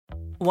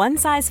One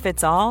size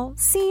fits all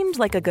seemed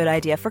like a good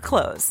idea for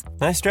clothes.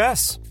 Nice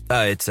dress.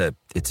 It's a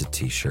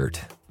t-shirt.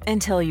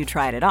 Until you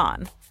tried it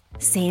on.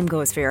 Same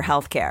goes for your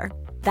healthcare.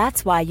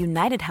 That's why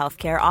United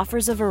Healthcare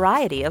offers a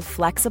variety of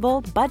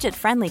flexible,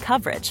 budget-friendly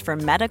coverage for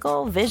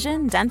medical,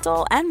 vision,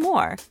 dental, and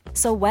more.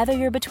 So whether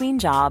you're between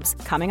jobs,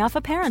 coming off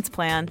a parent's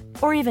plan,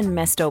 or even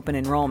missed open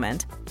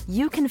enrollment,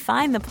 you can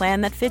find the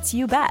plan that fits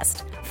you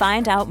best.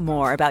 Find out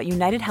more about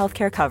United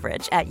Healthcare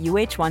coverage at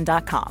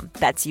uh1.com.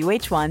 That's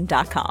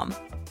uh1.com.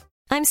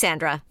 I'm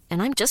Sandra,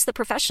 and I'm just the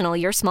professional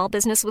your small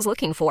business was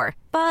looking for.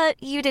 But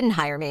you didn't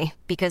hire me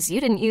because you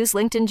didn't use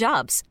LinkedIn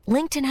Jobs.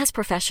 LinkedIn has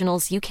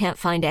professionals you can't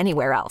find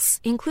anywhere else,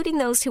 including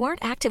those who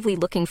aren't actively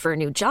looking for a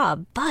new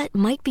job, but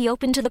might be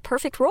open to the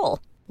perfect role,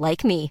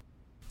 like me.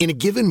 In a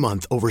given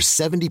month, over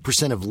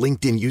 70% of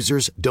LinkedIn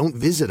users don't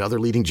visit other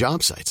leading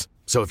job sites.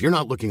 So if you're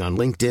not looking on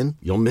LinkedIn,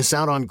 you'll miss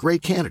out on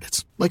great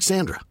candidates like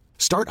Sandra.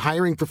 Start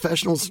hiring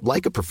professionals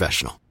like a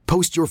professional.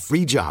 Post your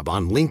free job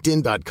on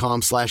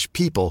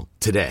linkedin.com/people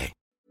today.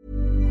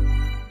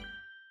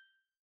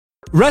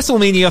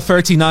 WrestleMania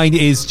 39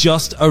 is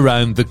just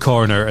around the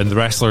corner, and the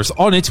wrestlers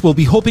on it will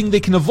be hoping they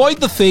can avoid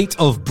the fate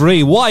of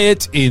Bray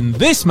Wyatt in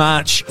this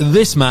match,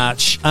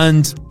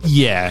 and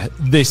yeah,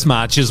 this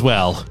match as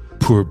well.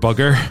 Poor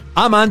bugger.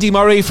 I'm Andy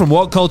Murray from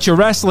What Culture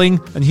Wrestling,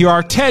 and here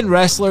are 10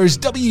 wrestlers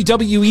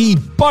WWE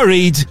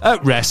buried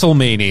at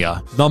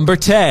WrestleMania. Number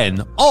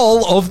 10,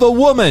 All of the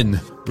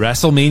Woman.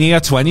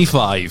 WrestleMania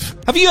 25.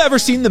 Have you ever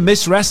seen the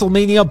Miss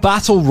WrestleMania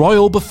Battle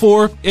Royal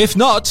before? If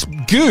not,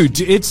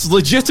 good. It's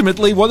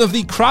legitimately one of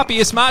the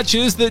crappiest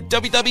matches that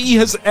WWE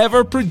has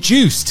ever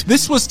produced.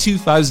 This was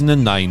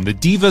 2009. The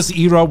Divas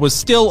era was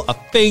still a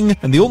thing,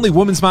 and the only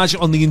women's match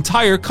on the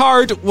entire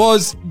card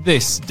was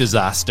this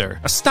disaster.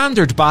 A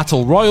standard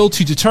Battle Royal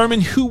to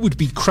determine who would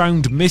be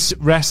crowned Miss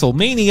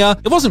WrestleMania.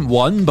 It wasn't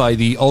won by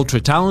the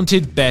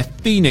ultra-talented Beth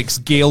Phoenix,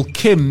 Gail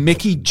Kim,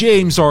 Mickie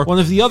James, or one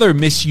of the other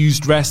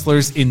misused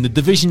wrestlers in the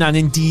division and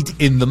indeed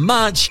in the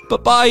match,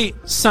 but by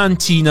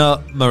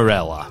Santina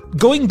Marella.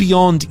 Going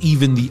beyond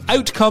even the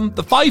outcome,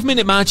 the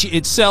 5-minute match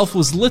itself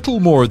was little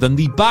more than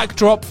the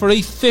backdrop for a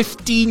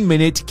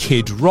 15-minute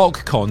Kid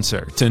Rock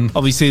concert. And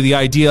obviously the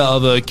idea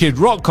of a Kid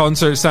Rock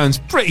concert sounds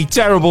pretty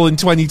terrible in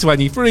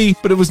 2023,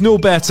 but it was no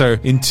better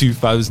in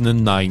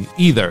 2009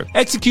 either.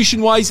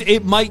 Execution-wise,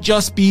 it might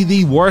just be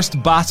the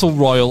worst Battle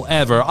Royal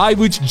ever. I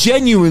would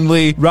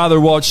genuinely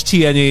rather watch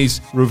TNA's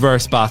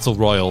Reverse Battle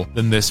Royal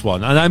than this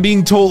one, and I'm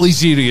being totally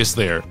serious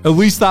there. At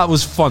least that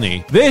was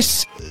funny.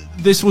 This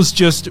was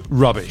just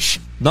rubbish.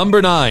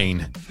 Number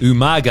 9,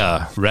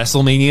 Umaga,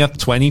 WrestleMania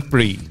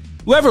 23.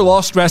 Whoever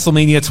lost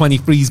WrestleMania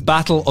 23's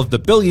Battle of the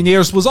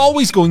Billionaires was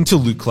always going to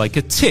look like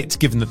a tit,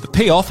 given that the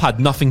payoff had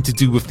nothing to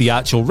do with the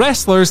actual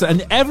wrestlers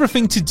and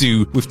everything to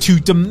do with two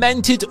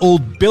demented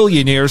old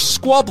billionaires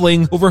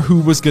squabbling over who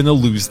was going to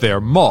lose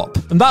their mop.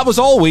 And that was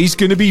always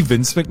going to be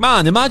Vince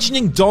McMahon.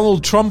 Imagining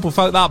Donald Trump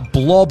without that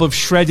blob of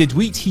shredded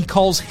wheat he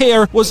calls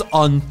hair was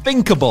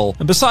unthinkable.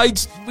 And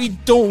besides, we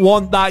don't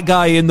want that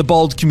guy in the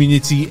bald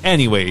community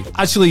anyway.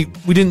 Actually,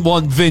 we didn't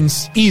want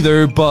Vince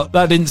either, but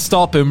that didn't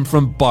stop him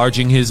from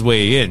barging his way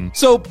in.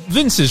 So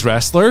Vince's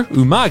wrestler,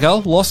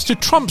 Umaga, lost to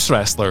Trump's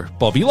wrestler,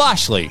 Bobby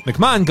Lashley.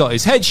 McMahon got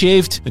his head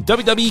shaved, and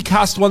WWE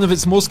cast one of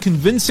its most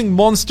convincing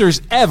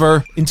monsters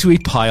ever into a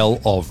pile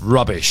of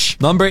rubbish.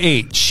 Number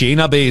 8,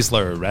 Shayna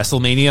Baszler,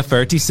 WrestleMania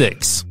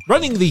 36.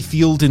 Running the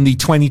field in the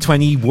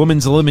 2020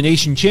 Women's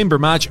Elimination Chamber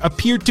match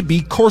appeared to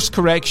be course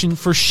correction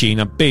for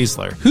Shayna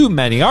Baszler, who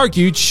many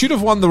argued should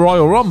have won the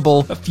Royal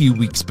Rumble a few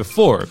weeks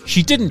before.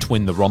 She didn't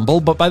win the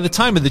Rumble, but by the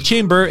time of the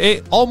Chamber,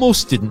 it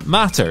almost didn't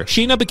matter.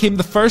 Shayna became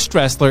the first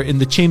wrestler in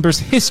the Chamber's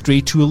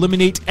history to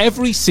eliminate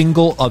every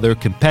single other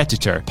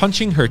competitor,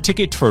 punching her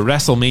ticket for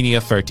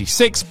WrestleMania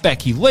 36,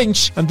 Becky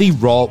Lynch, and the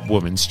Raw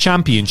Women's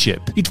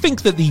Championship. You'd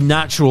think that the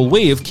natural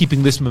way of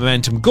keeping this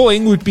momentum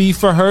going would be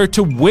for her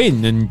to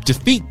win and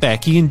defeat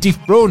Becky and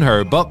dethrone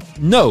her, but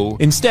no.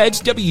 Instead,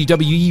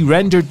 WWE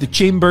rendered the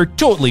Chamber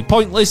totally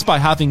pointless by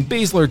having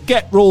Baszler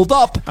get rolled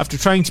up after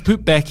trying to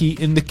put Becky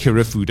in the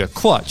Kirifuda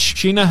clutch.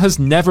 Shayna has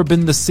never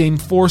been the same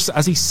force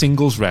as a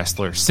singles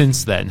wrestler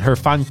since then. Her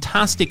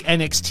fantastic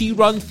NXT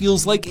run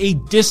feels like a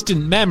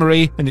distant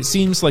memory, and it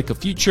seems like a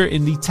future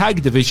in the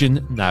tag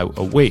division now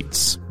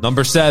awaits.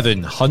 Number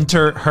 7,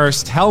 Hunter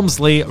Hearst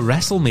Helmsley,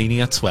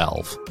 WrestleMania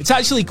 12. It's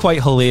actually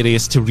quite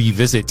hilarious to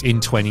revisit in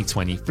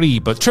 2023,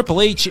 but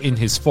Triple H in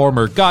his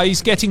former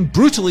guise getting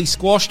brutally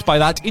squashed by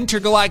that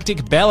intergalactic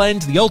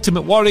bellend, the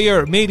Ultimate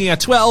Warrior at Mania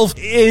 12,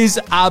 is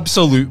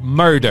absolute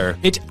murder.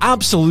 It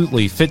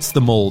absolutely fits the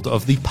mold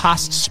of the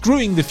past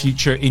screwing the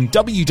future in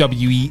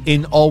WWE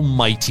in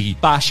almighty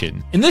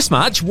fashion. In this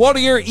match,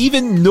 Warrior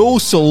even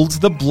no-sold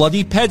the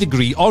bloody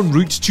pedigree en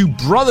route to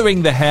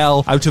brothering the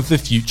hell out of the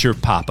future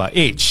Papa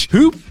H,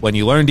 who, when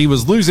he learned he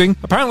was losing,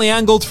 apparently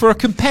angled for a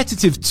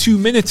competitive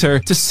 2-minuter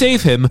to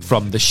save him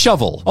from the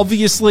shovel.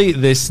 Obviously,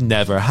 this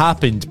never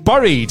happened.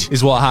 worried,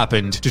 is what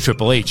happened to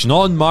Triple H. And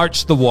on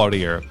marched the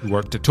Warrior, who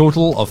worked a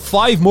total of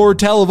 5 more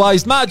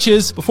televised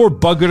matches before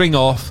buggering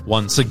off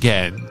once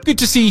again. Good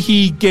to see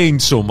he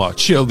gained so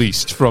much, at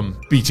least, from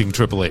beating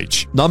Triple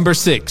H. Number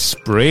 6,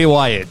 Bray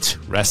Wyatt,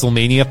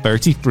 WrestleMania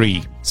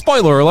 33.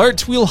 Spoiler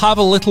alert, we'll have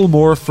a little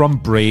more from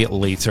Bray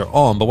later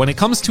on, but when it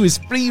comes to his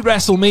 3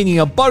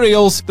 WrestleMania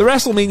burials, the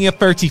WrestleMania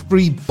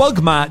 33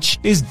 bug match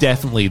is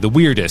definitely the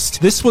weirdest.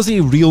 This was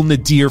a real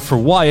nadir for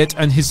Wyatt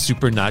and his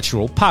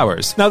supernatural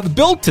powers. Now, the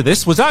build to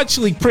this was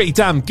actually pretty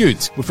damn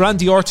good, with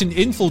Randy Orton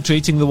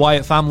infiltrating the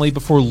Wyatt family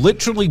before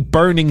literally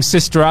burning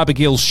Sister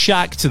Abigail's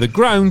shack to the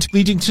ground,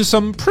 leading to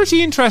some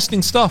pretty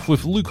interesting stuff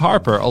with Luke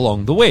Harper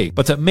along the way.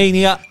 But at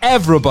Mania,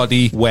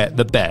 everybody wet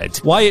the bed.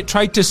 Wyatt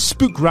tried to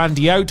spook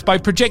Randy out by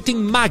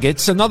projecting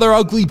maggots and other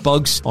ugly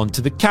bugs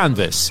onto the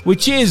canvas,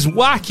 which is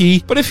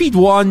wacky, but if he'd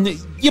won,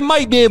 you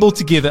might be able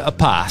to give it a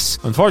pass.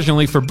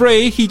 Unfortunately for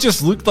Bray, he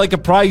just looked like a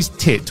prized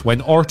tit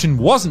when Orton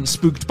wasn't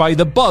spooked by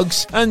the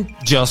bugs and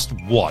just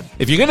won.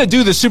 If you're gonna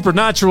do the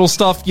supernatural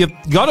stuff, you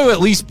gotta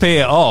at least pay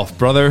it off,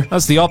 brother.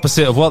 That's the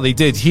opposite of what they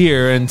did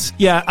here, and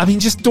yeah, I mean,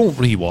 just don't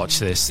rewatch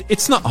this.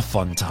 It's not a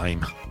fun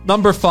time.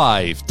 Number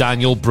 5,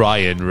 Daniel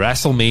Bryan,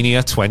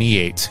 WrestleMania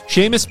 28.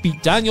 Sheamus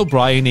beat Daniel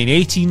Bryan in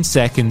 18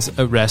 seconds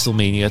at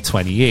WrestleMania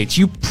 28.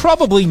 You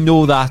probably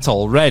know that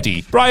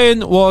already.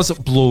 Bryan was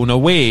blown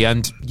away,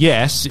 and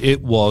yes,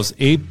 it was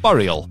a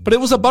burial. But it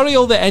was a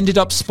burial that ended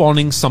up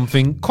spawning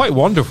something quite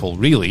wonderful,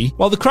 really.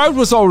 While the crowd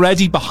was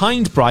already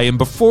behind Bryan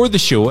before the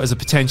show as a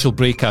potential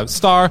breakout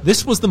star,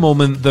 this was the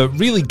moment that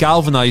really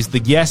galvanized the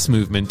Yes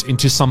movement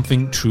into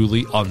something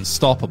truly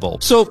unstoppable.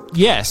 So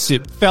yes,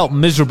 it felt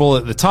miserable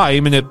at the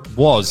time, and it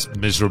was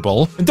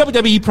miserable. And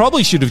WWE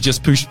probably should have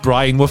just pushed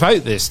Bryan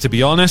without this, to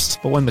be honest.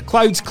 But when the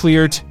clouds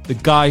cleared, the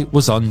guy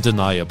was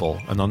undeniable.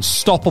 An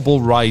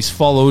unstoppable rise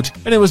followed,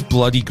 and it was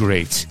bloody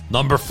great.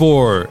 Number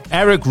 4,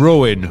 Eric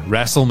Rowan,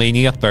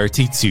 WrestleMania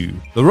 32.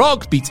 The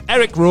Rock beat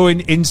Eric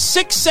Rowan in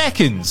 6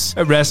 seconds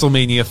at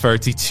WrestleMania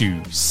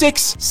 32.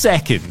 6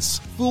 seconds.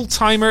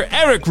 Full-timer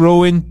Eric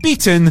Rowan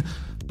beaten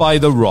by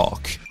The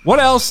Rock. What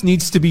else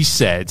needs to be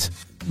said?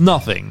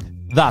 Nothing.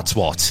 That's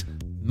what.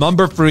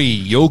 Number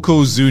 3,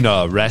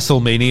 Yokozuna,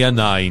 WrestleMania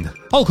 9.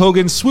 Hulk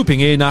Hogan swooping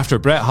in after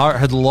Bret Hart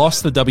had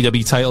lost the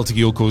WWE title to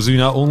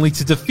Yokozuna only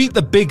to defeat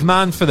the big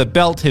man for the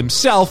belt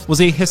himself was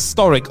a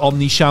historic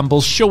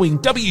omnishambles showing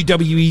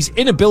WWE's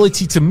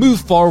inability to move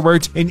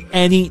forward in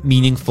any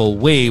meaningful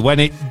way when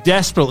it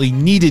desperately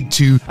needed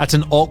to at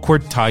an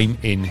awkward time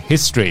in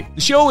history.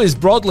 The show is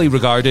broadly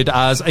regarded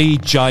as a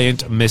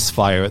giant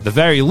misfire. At the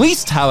very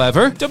least,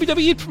 however,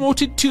 WWE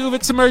promoted 2 of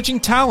its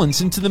emerging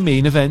talents into the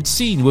main event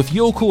scene, with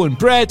Yoko and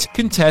Bret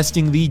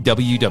contesting the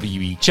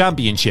WWE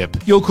Championship.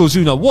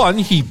 Yokozuna won,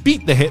 he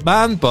beat the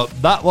Hitman, but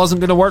that wasn't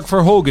going to work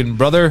for Hogan,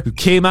 brother, who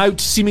came out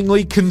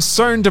seemingly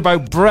concerned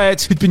about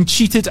Bret, who'd been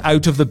cheated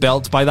out of the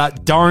belt by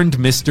that darned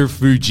Mr.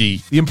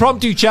 Fuji. The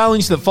impromptu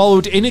challenge that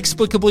followed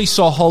inexplicably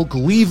saw Hulk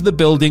leave the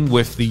building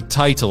with the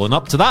title, and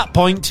up to that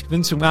point,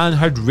 Vince McMahon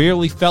had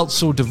rarely felt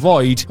so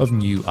devoid of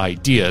new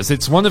ideas.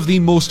 It's one of the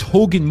most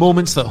Hogan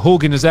moments that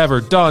Hogan has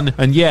ever done,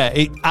 and yeah,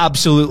 it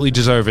absolutely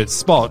deserves its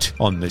spot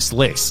on this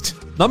list.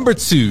 Number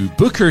 2,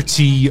 Booker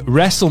T,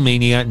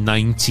 WrestleMania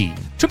 19.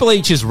 Triple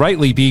H is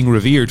rightly being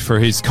revered for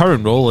his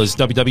current role as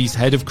WWE's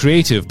head of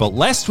creative, but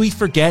lest we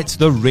forget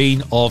the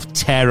Reign of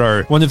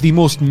Terror, one of the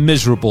most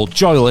miserable,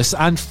 joyless,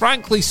 and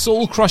frankly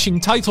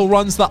soul-crushing title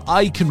runs that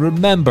I can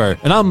remember.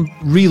 And I'm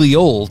really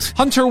old.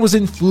 Hunter was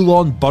in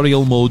full-on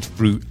burial mode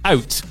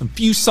throughout, and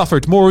few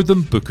suffered more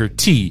than Booker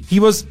T. He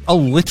was a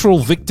literal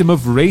victim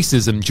of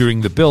racism during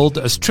the build,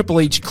 as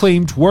Triple H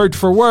claimed word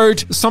for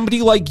word,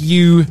 somebody like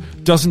you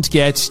doesn't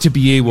get to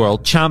be a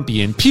world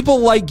champion.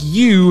 People like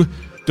you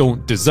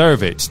don't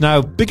deserve it.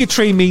 Now,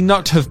 bigotry may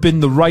not have been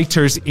the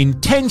writer's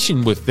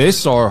intention with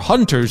this, or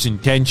Hunter's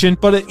intention,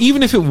 but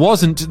even if it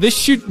wasn't, this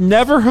should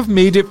never have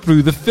made it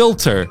through the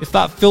filter, if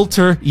that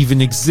filter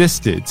even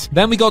existed.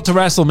 Then we got to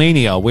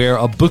WrestleMania, where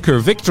a Booker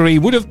victory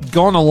would have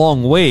gone a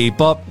long way,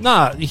 but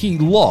nah, he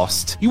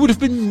lost. He would have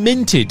been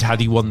minted had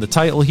he won the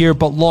title here,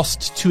 but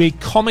lost to a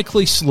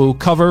comically slow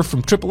cover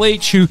from Triple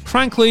H, who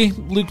frankly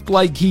looked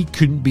like he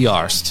couldn't be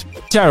arsed.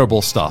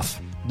 Terrible stuff.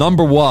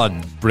 Number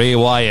 1, Bray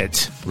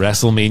Wyatt,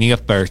 WrestleMania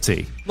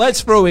 30.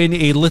 Let's throw in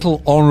a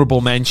little honourable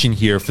mention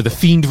here for The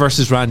Fiend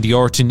vs Randy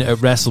Orton at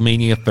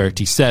WrestleMania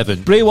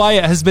 37. Bray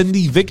Wyatt has been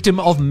the victim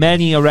of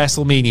many a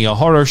WrestleMania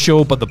horror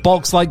show, but the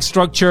box-like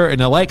structure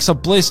and Alexa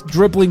Bliss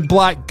dribbling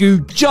black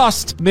goo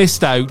just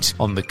missed out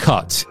on the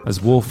cut,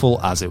 as woeful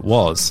as it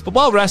was. But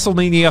while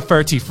WrestleMania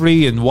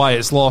 33 and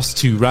Wyatt's loss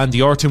to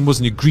Randy Orton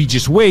was an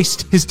egregious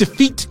waste, his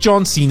defeat to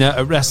John Cena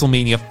at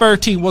WrestleMania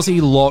 30 was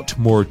a lot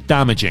more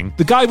damaging.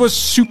 The guy was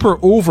super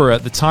over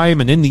at the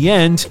time, and in the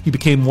end, he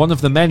became one of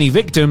the many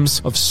victims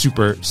victims of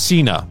Super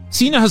Cena.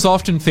 Cena has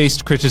often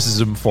faced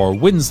criticism for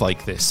wins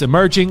like this,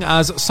 emerging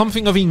as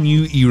something of a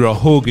new era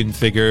Hogan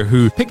figure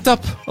who picked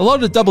up a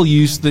lot of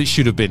W's that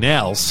should have been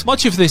L's.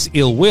 Much of this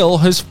ill will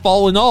has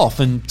fallen off,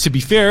 and to be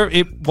fair,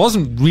 it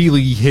wasn't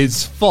really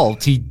his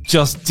fault. He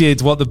just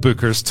did what the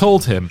bookers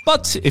told him.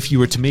 But if you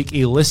were to make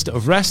a list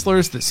of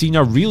wrestlers that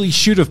Cena really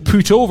should have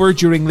put over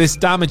during this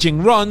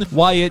damaging run,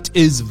 Wyatt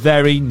is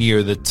very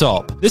near the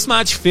top. This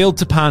match failed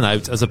to pan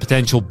out as a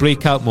potential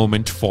breakout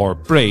moment for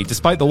Bray,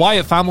 despite the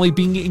Wyatt family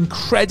being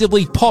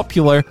incredibly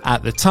popular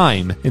at the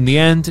time. In the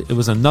end, it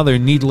was another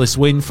needless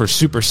win for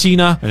Super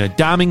Cena and a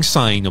damning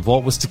sign of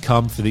what was to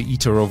come for the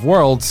Eater of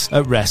Worlds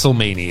at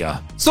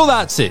WrestleMania. So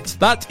that's it.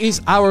 That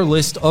is our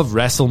list of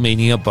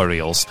WrestleMania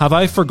burials. Have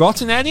I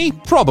forgotten any?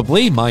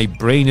 Probably. My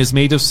brain is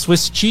made of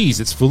Swiss cheese.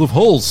 It's full of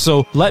holes,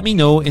 so let me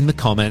know in the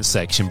comments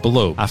section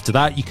below. After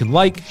that, you can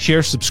like,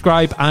 share,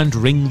 subscribe, and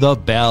ring the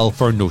bell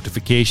for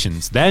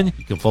notifications. Then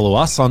you can follow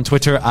us on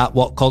Twitter at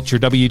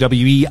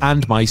WhatCultureWWE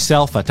and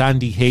myself at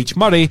Andy H.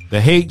 Murray.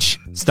 The H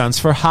stands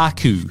for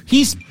Haku.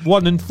 He's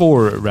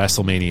 1-4 at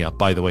WrestleMania,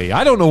 by the way.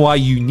 I don't know why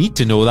you need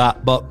to know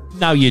that, but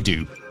now you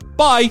do.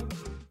 Bye!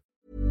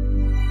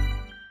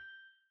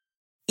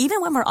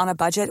 Even when we're on a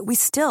budget, we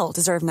still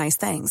deserve nice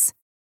things.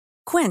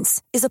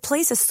 Quince is a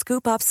place to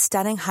scoop up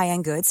stunning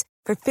high-end goods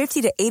for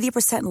 50 to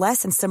 80%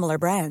 less than similar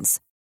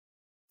brands.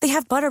 They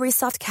have buttery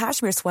soft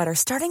cashmere sweaters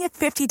starting at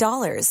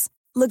 $50,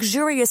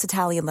 luxurious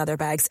Italian leather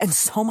bags, and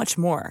so much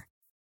more.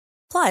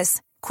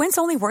 Plus, Quince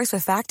only works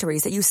with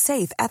factories that use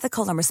safe,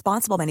 ethical, and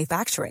responsible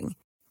manufacturing.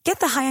 Get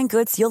the high-end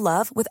goods you'll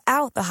love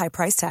without the high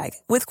price tag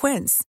with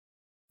Quince.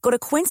 Go to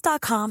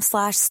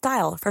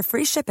quince.com/style for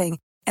free shipping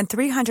and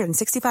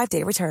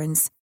 365-day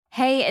returns.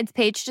 Hey, it's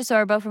Paige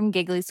DeSorbo from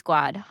Giggly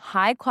Squad.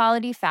 High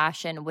quality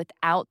fashion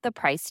without the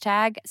price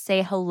tag.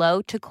 Say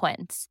hello to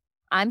Quince.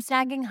 I'm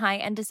snagging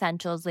high-end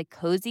essentials like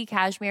cozy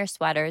cashmere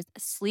sweaters,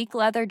 sleek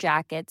leather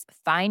jackets,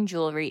 fine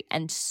jewelry,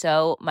 and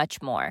so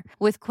much more.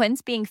 With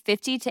Quince being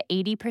 50 to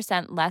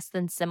 80% less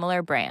than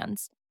similar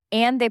brands.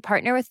 And they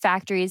partner with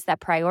factories that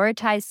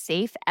prioritize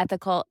safe,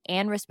 ethical,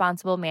 and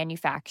responsible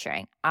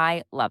manufacturing.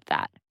 I love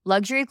that.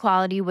 Luxury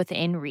quality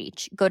within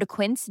reach. Go to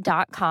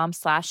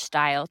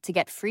quince.com/style to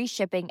get free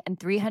shipping and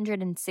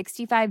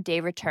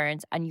 365-day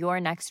returns on your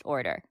next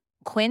order.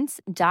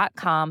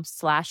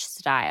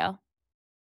 Quince.com/style.